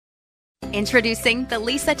Introducing the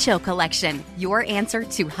Lisa Chill Collection, your answer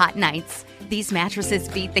to hot nights. These mattresses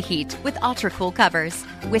beat the heat with ultra-cool covers,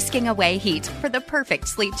 whisking away heat for the perfect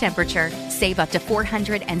sleep temperature. Save up to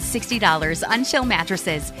 $460 on Chill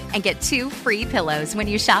mattresses and get 2 free pillows when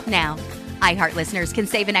you shop now. iHeart listeners can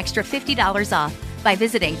save an extra $50 off by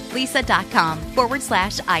visiting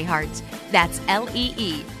lisa.com/iHeart. That's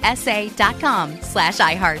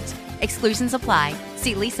LEESA.com/iHeart. Exclusions apply.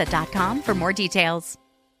 See lisa.com for more details.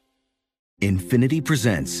 Infiniti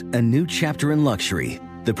presents a new chapter in luxury,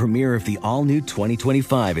 the premiere of the all-new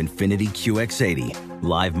 2025 Infiniti QX80,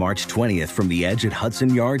 live March 20th from the Edge at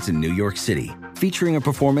Hudson Yards in New York City, featuring a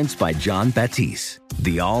performance by Jon Batiste.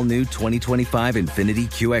 The all-new 2025 Infiniti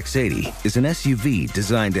QX80 is an SUV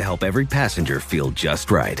designed to help every passenger feel just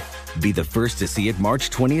right. Be the first to see it March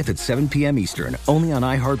 20th at 7 p.m. Eastern, only on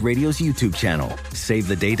iHeartRadio's YouTube channel. Save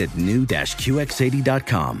the date at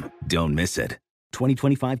new-QX80.com. Don't miss it.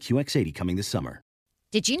 2025 QX80 coming this summer.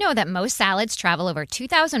 Did you know that most salads travel over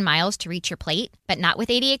 2,000 miles to reach your plate? But not with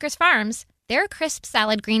 80 Acres Farms. Their crisp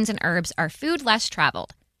salad greens and herbs are food less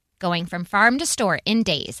traveled, going from farm to store in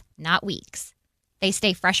days, not weeks. They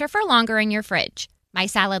stay fresher for longer in your fridge. My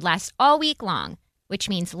salad lasts all week long, which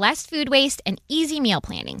means less food waste and easy meal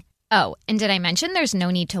planning. Oh, and did I mention there's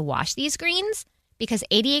no need to wash these greens? Because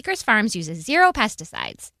 80 Acres Farms uses 0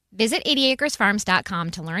 pesticides. Visit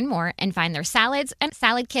 80acresfarms.com to learn more and find their salads and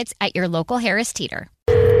salad kits at your local Harris Teeter.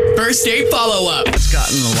 First date follow-up. It's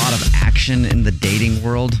gotten a lot of action in the dating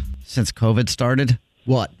world since COVID started.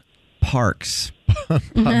 What? Parks.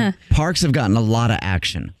 Parks have gotten a lot of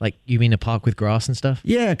action. Like, you mean a park with grass and stuff?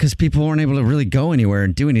 Yeah, because people weren't able to really go anywhere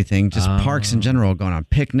and do anything. Just parks in general, going on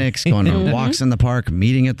picnics, going on walks in the park,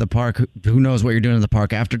 meeting at the park. Who knows what you're doing in the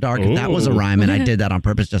park after dark? Ooh. That was a rhyme, and I did that on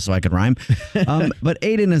purpose just so I could rhyme. But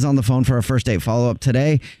Aiden is on the phone for a first date follow-up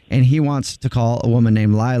today, and he wants to call a woman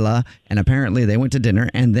named Lila, and apparently they went to dinner,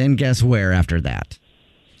 and then guess where after that?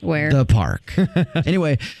 Where? The park.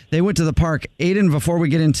 Anyway, they went to the park. Aiden, before we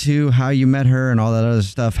get into how you met her and all that other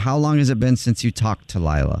stuff, how long has it been since you talked to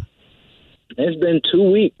Lila? It's been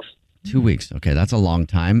 2 weeks. 2 weeks. Okay, that's a long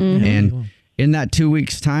time. Mm-hmm. And in that 2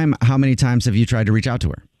 weeks' time, how many times have you tried to reach out to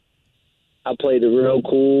her? I played it real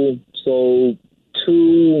cool. So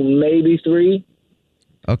 2, maybe 3.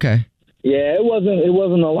 Okay. Yeah, it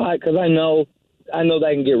wasn't a lot because I know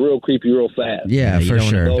that can get real creepy real fast. Yeah, for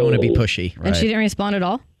sure. You don't want to be pushy. Right? And she didn't respond at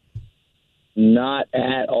all? Not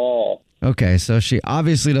at all. Okay, so she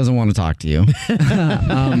obviously doesn't want to talk to you.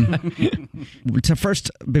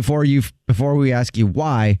 Before we ask you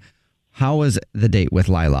why, how was the date with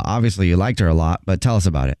Lila? Obviously, you liked her a lot, but tell us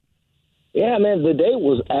about it. Yeah, man, the date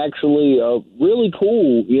was actually really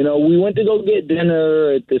cool. You know, we went to go get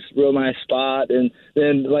dinner at this real nice spot, and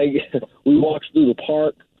then we walked through the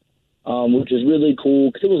park, which is really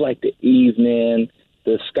cool because it was like the evening.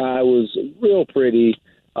 The sky was real pretty.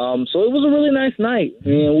 So it was a really nice night.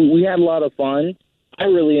 We had a lot of fun. I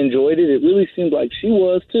really enjoyed it. It really seemed like she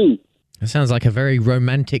was, too. It sounds like a very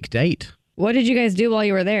romantic date. What did you guys do while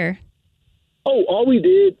you were there? Oh, all we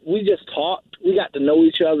did, we just talked. We got to know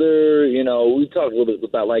each other. You know, we talked a little bit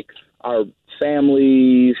about, our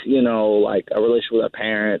families, our relationship with our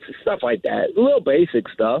parents, and stuff like that. A little basic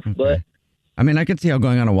stuff, Okay. but... I mean, I could see how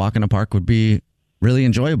going on a walk in a park would be really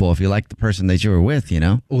enjoyable if you like the person that you were with,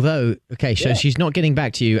 Although, okay, so she's not getting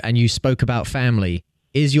back to you and you spoke about family.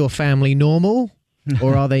 Is your family normal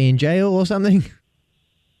or are they in jail or something?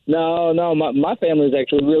 No, my family is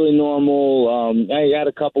actually really normal. I got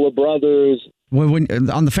a couple of brothers.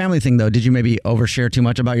 On the family thing, though, did you maybe overshare too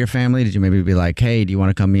much about your family? Did you maybe be like, hey, do you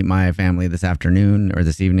want to come meet my family this afternoon or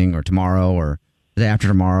this evening or tomorrow or the day after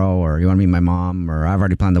tomorrow, or you want to meet my mom, or I've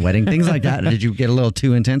already planned the wedding, things like that? Did you get a little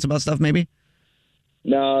too intense about stuff maybe?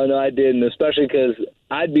 No, I didn't, especially because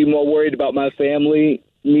I'd be more worried about my family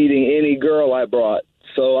meeting any girl I brought.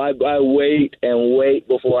 So I wait and wait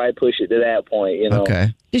before I push it to that point,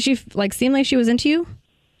 Okay. Did she seem like she was into you?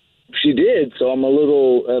 She did, so I'm a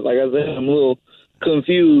little, like I said, I'm a little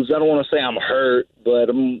confused. I don't want to say I'm hurt, but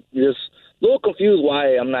I'm just a little confused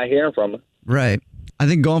why I'm not hearing from her. Right. I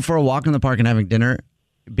think going for a walk in the park and having dinner,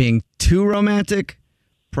 being too romantic,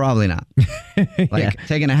 probably not.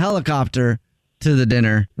 Taking a helicopter to the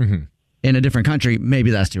dinner in a different country, maybe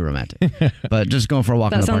that's too romantic. But just going for a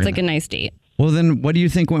walk in the park. That sounds like a nice date. Well, then what do you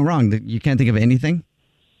think went wrong? You can't think of anything?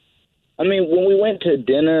 I mean, when we went to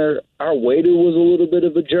dinner, our waiter was a little bit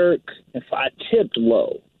of a jerk. If I tipped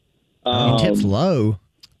low. You tipped low?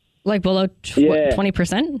 Like below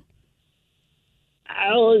 20%?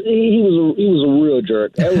 He was a real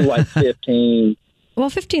jerk. That was like 15. Well,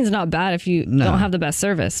 15 is not bad if you don't have the best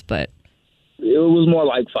service, but... it was more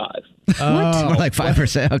like 5. Oh, more like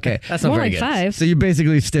 5%. Okay. That's not More very like good. 5. So you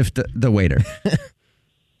basically stiffed the waiter.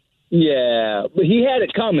 Yeah, but he had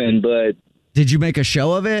it coming, but Did you make a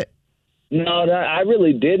show of it? no, I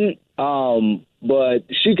really didn't. But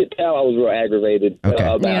she could tell I was real aggravated Okay.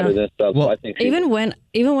 about Yeah. it and stuff. Well, so I think she Even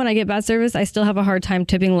when I get bad service, I still have a hard time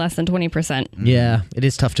tipping less than 20%. Yeah, it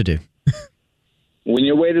is tough to do. when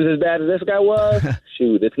your waiter's as bad as this guy was,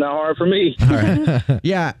 shoot, it's not hard for me. All right.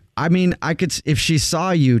 Yeah, I mean, I could if she saw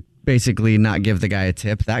you basically not give the guy a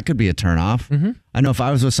tip, that could be a turnoff. Mm-hmm. I know if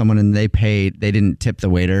I was with someone and they didn't tip the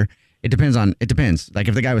waiter. It depends. Like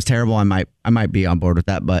if the guy was terrible, I might be on board with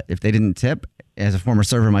that. But if they didn't tip, as a former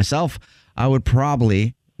server myself, I would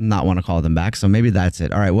probably not want to call them back. So maybe that's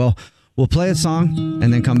it. All right. Well, we'll play a song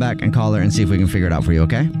and then come back and call her and see if we can figure it out for you.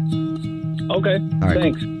 Okay. Okay, All right.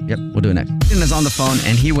 thanks. Yep, we'll do it next. Aiden is on the phone,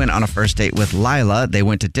 and he went on a first date with Lila. They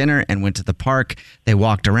went to dinner and went to the park. They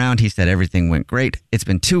walked around. He said everything went great. It's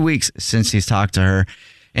been 2 weeks since he's talked to her,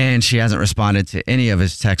 and she hasn't responded to any of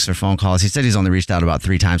his texts or phone calls. He said he's only reached out about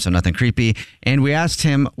 3 times, so nothing creepy. And we asked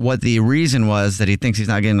him what the reason was that he thinks he's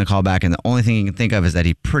not getting the call back, and the only thing he can think of is that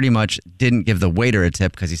he pretty much didn't give the waiter a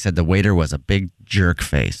tip because he said the waiter was a big jerk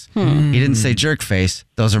face. He didn't say jerk face.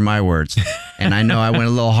 Those are my words. And I know I went a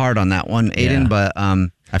little hard on that one, Aiden, but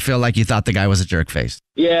I feel like you thought the guy was a jerk face.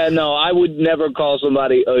 Yeah, no, I would never call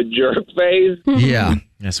somebody a jerk face. Yeah.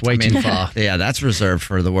 That's way too far. Yeah, that's reserved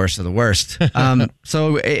for the worst of the worst.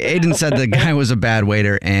 So Aiden said the guy was a bad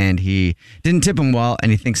waiter and he didn't tip him well,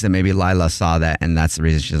 and he thinks that maybe Lila saw that, and that's the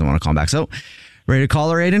reason she doesn't want to call him back. So, ready to call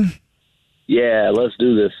her, Aiden? Yeah, let's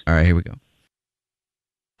do this. All right, here we go.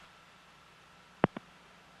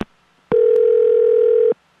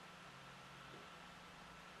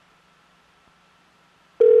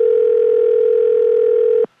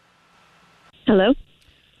 Hello,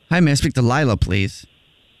 Hi, may I speak to Lila, please?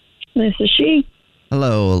 this is she.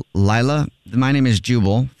 Hello, Lila. My name is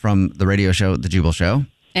Jubal from the radio show, The Jubal Show,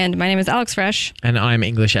 And my name is Alex Fresh. And I'm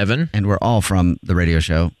English Evan. and we're all from the radio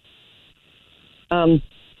show.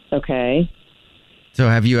 Okay. So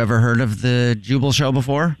have you ever heard of The Jubal Show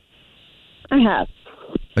before? I have.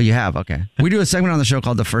 Oh, you have? Okay. We do a segment on the show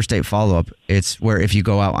called the First Date Follow-Up. It's where if you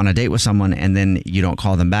go out on a date with someone and then you don't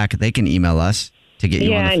call them back, they can email us to get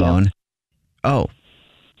you Yeah, on I the know. phone. Oh,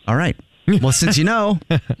 all right. Well, since you know,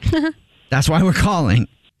 that's why we're calling.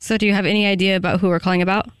 So do you have any idea about who we're calling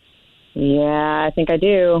about? Yeah, I think I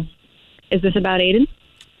do. Is this about Aiden?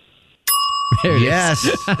 There it is.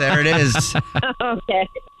 Yes, there it is. Okay.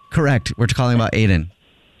 Correct. We're calling about Aiden.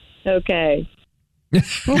 Okay. Do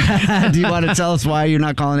you want to tell us why you're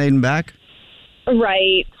not calling Aiden back?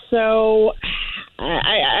 Right. So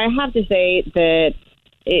I have to say that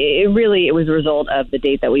it was a result of the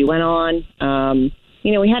date that we went on.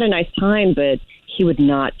 We had a nice time, but he would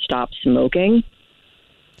not stop smoking.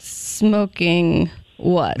 Smoking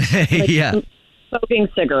what? Yeah. Smoking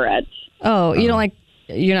cigarettes. Oh, you're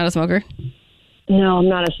not a smoker? No, I'm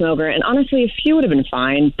not a smoker. And honestly, a few would have been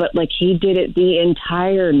fine, but he did it the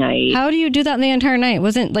entire night. How do you do that the entire night?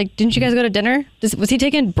 Didn't you guys go to dinner? Was he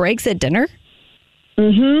taking breaks at dinner?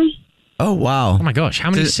 Mm-hmm. Oh, wow. Oh my gosh,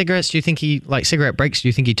 how many cigarettes do you think cigarette breaks do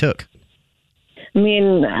you think he took? I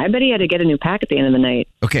mean, I bet he had to get a new pack at the end of the night.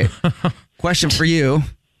 Okay. Question for you.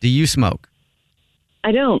 Do you smoke?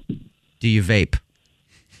 I don't. Do you vape?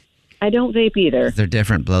 I don't vape either. They're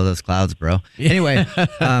different. Blow those clouds, bro. Anyway,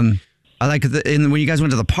 I like when you guys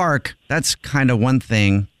went to the park, that's kind of one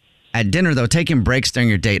thing. At dinner, though, taking breaks during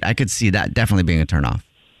your date, I could see that definitely being a turnoff.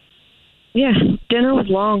 Yeah, dinner was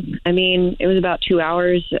long. I mean, it was about 2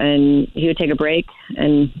 hours, and he would take a break,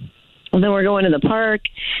 and then we're going to the park,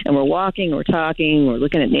 and we're walking, we're talking, we're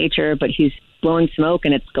looking at nature, but he's blowing smoke,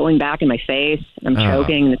 and it's going back in my face, and I'm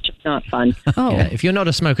choking, and it's just not fun. Oh, Yeah, if you're not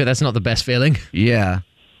a smoker, that's not the best feeling. Yeah.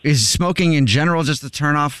 Is smoking in general just a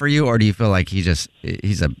turnoff for you, or do you feel like he's a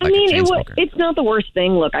I mean, chain smoker? it's not the worst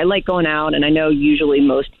thing. Look, I like going out, and I know usually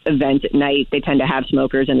most events at night, they tend to have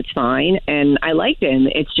smokers, and it's fine, and I liked him.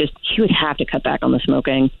 It's just he would have to cut back on the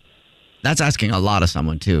smoking. That's asking a lot of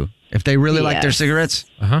someone, too. If they really like their Yes. cigarettes,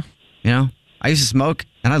 Uh-huh. I used to smoke,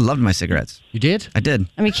 and I loved my cigarettes. You did? I did.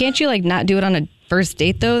 I mean, can't you not do it on a first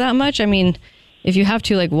date though that much? I mean, if you have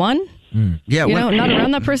to one, Yeah, not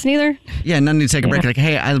around that person either. Yeah, none need to take a break. Like,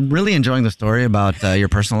 hey, I'm really enjoying the story about your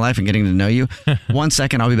personal life and getting to know you. 1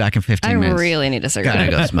 second, I'll be back in 15 I minutes. really need a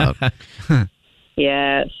cigarette. Gotta go smoke.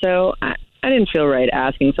 Yeah, so I didn't feel right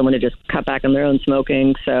asking someone to just cut back on their own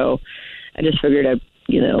smoking, so I just figured I,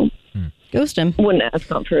 Ghost him. wouldn't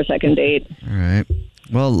ask out for a second date. All right.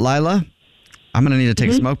 Well, Lila, I'm going to need to take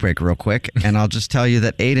a smoke break real quick, and I'll just tell you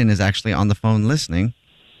that Aiden is actually on the phone listening.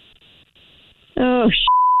 Oh,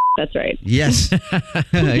 That's right. Yes.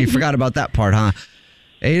 You forgot about that part, huh?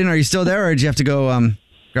 Aiden, are you still there, or did you have to go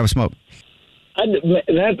grab a smoke? I don't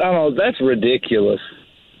know. That's ridiculous.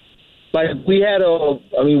 Like, we had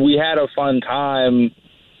a fun time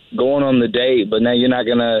going on the date, but now you're not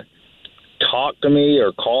going to talk to me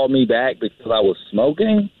or call me back because I was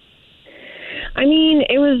smoking? I mean,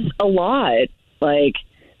 it was a lot. Like,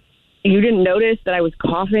 you didn't notice that I was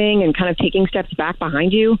coughing and kind of taking steps back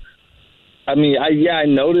behind you? I mean, I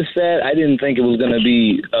noticed that. I didn't think it was going to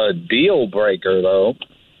be a deal breaker, though.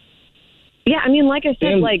 Yeah, I mean, like I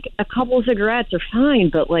said, like, a couple of cigarettes are fine,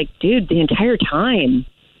 but, like, dude, the entire time.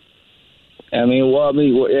 I've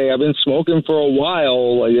been smoking for a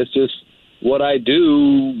while. Like, it's just what I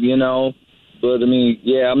do, you know. But,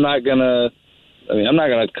 I'm not gonna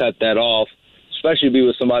cut that off, especially be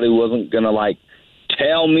with somebody who wasn't gonna, like,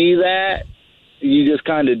 tell me that. You just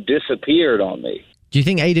kind of disappeared on me. Do you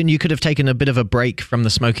think, Aiden, you could have taken a bit of a break from the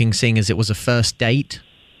smoking, seeing as it was a first date?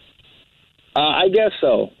 I guess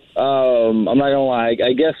so. I'm not gonna lie.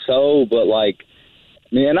 I guess so, but, like,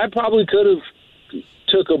 man, I probably could have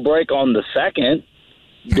took a break on the second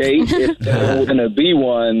date if there was going to be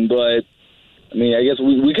one, but I guess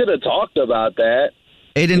we could have talked about that.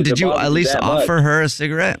 Aiden, did you at least offer her a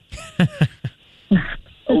cigarette?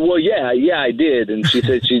 Well, yeah, I did, and she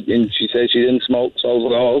said she didn't smoke, so I was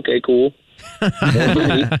like, oh, okay, cool.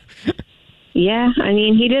 Yeah, I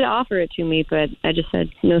mean, he did offer it to me, but I just said,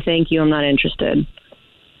 no, thank you, I'm not interested.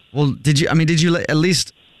 Well, did you at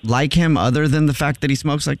least like him other than the fact that he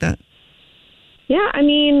smokes like that? Yeah, I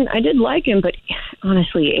mean, I did like him, but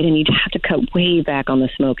honestly, Aiden, you'd have to cut way back on the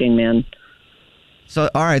smoking, man. So,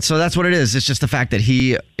 all right, so that's what it is. It's just the fact that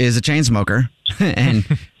he is a chain smoker, and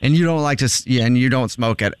you don't like to, and you don't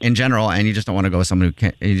smoke in general, and you just don't want to go with someone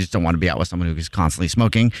you just don't want to be out with someone who's constantly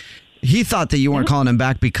smoking. He thought that you weren't calling him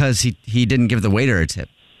back because he didn't give the waiter a tip.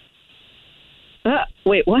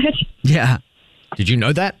 Wait, what? Yeah. Did you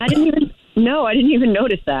know that? I didn't even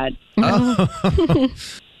notice that. Oh.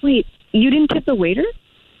 Wait, you didn't tip the waiter?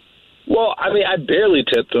 Well, I barely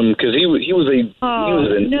tipped him because he was an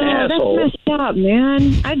asshole. That's messed up,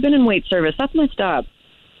 man. I've been in wait service. That's messed up.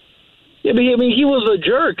 Yeah, but he was a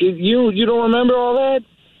jerk. You don't remember all that?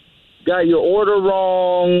 Got your order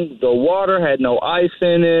wrong. The water had no ice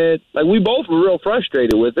in it. Like, we both were real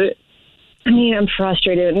frustrated with it. I mean, I'm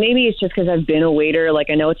frustrated. Maybe it's just because I've been a waiter. Like,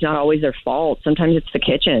 I know it's not always their fault. Sometimes it's the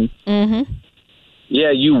kitchen. Mm-hmm. Yeah,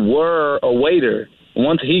 you were a waiter.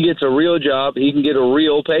 Once he gets a real job, he can get a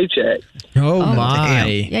real paycheck. Oh my.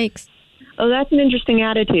 Damn. Yikes. Oh, that's an interesting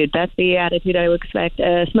attitude. That's the attitude I would expect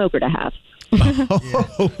a smoker to have.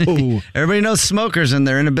 Oh. Everybody knows smokers and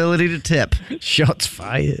their inability to tip. Shots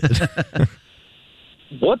fired.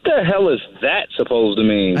 What the hell is that supposed to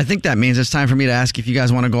mean? I think that means it's time for me to ask if you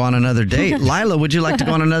guys want to go on another date. Lila, would you like to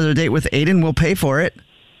go on another date with Aiden? We'll pay for it.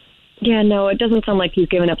 Yeah, no, it doesn't sound like he's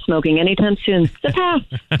giving up smoking anytime soon.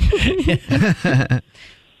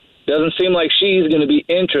 Doesn't seem like she's going to be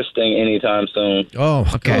interesting anytime soon.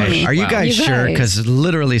 Oh, okay. Are you guys sure? Because it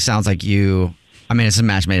literally sounds like you. I mean, it's a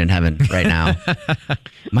match made in heaven right now.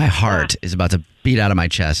 My heart is about to beat out of my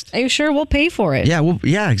chest. Are you sure we'll pay for it?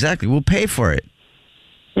 Yeah, exactly. We'll pay for it.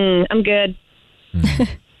 I'm good.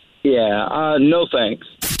 Yeah, no thanks.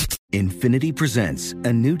 Infiniti presents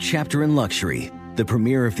a new chapter in luxury. The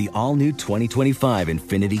premiere of the all-new 2025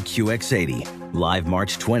 Infiniti QX80, live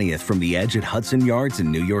March 20th from the Edge at Hudson Yards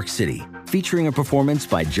in New York City, featuring a performance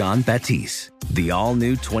by John Batiste. The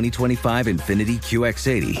all-new 2025 Infiniti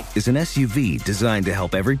QX80 is an SUV designed to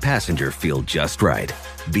help every passenger feel just right.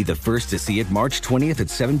 Be the first to see it March 20th at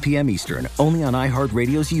 7 p.m. Eastern, only on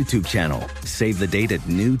iHeartRadio's YouTube channel. Save the date at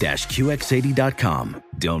new-QX80.com.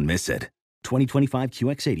 Don't miss it. 2025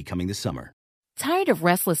 QX80 coming this summer. Tired of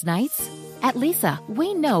restless nights? At Leesa,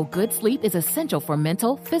 we know good sleep is essential for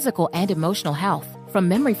mental, physical, and emotional health. From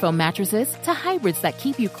memory foam mattresses to hybrids that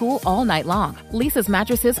keep you cool all night long, Leesa's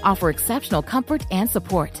mattresses offer exceptional comfort and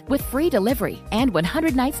support with free delivery and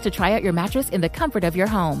 100 nights to try out your mattress in the comfort of your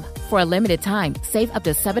home. For a limited time, save up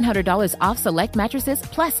to $700 off select mattresses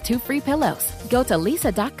plus 2 free pillows. Go to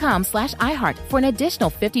leesa.com/iHeart for an additional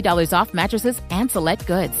 $50 off mattresses and select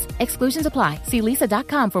goods. Exclusions apply. See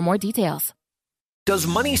leesa.com for more details. Does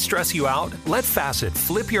money stress you out? Let Facet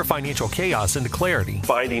flip your financial chaos into clarity.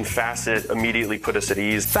 Finding Facet immediately put us at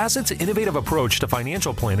ease. Facet's innovative approach to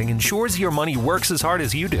financial planning ensures your money works as hard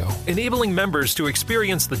as you do, enabling members to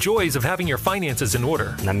experience the joys of having your finances in order.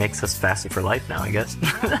 And that makes us Facet for life now, I guess.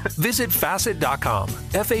 Visit Facet.com,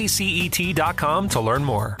 FACET.com to learn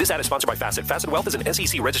more. This ad is sponsored by Facet. Facet Wealth is an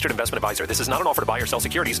SEC registered investment advisor. This is not an offer to buy or sell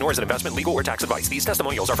securities, nor is it investment, legal, or tax advice. These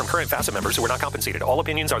testimonials are from current Facet members who are not compensated. All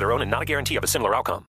opinions are their own and not a guarantee of a similar outcome.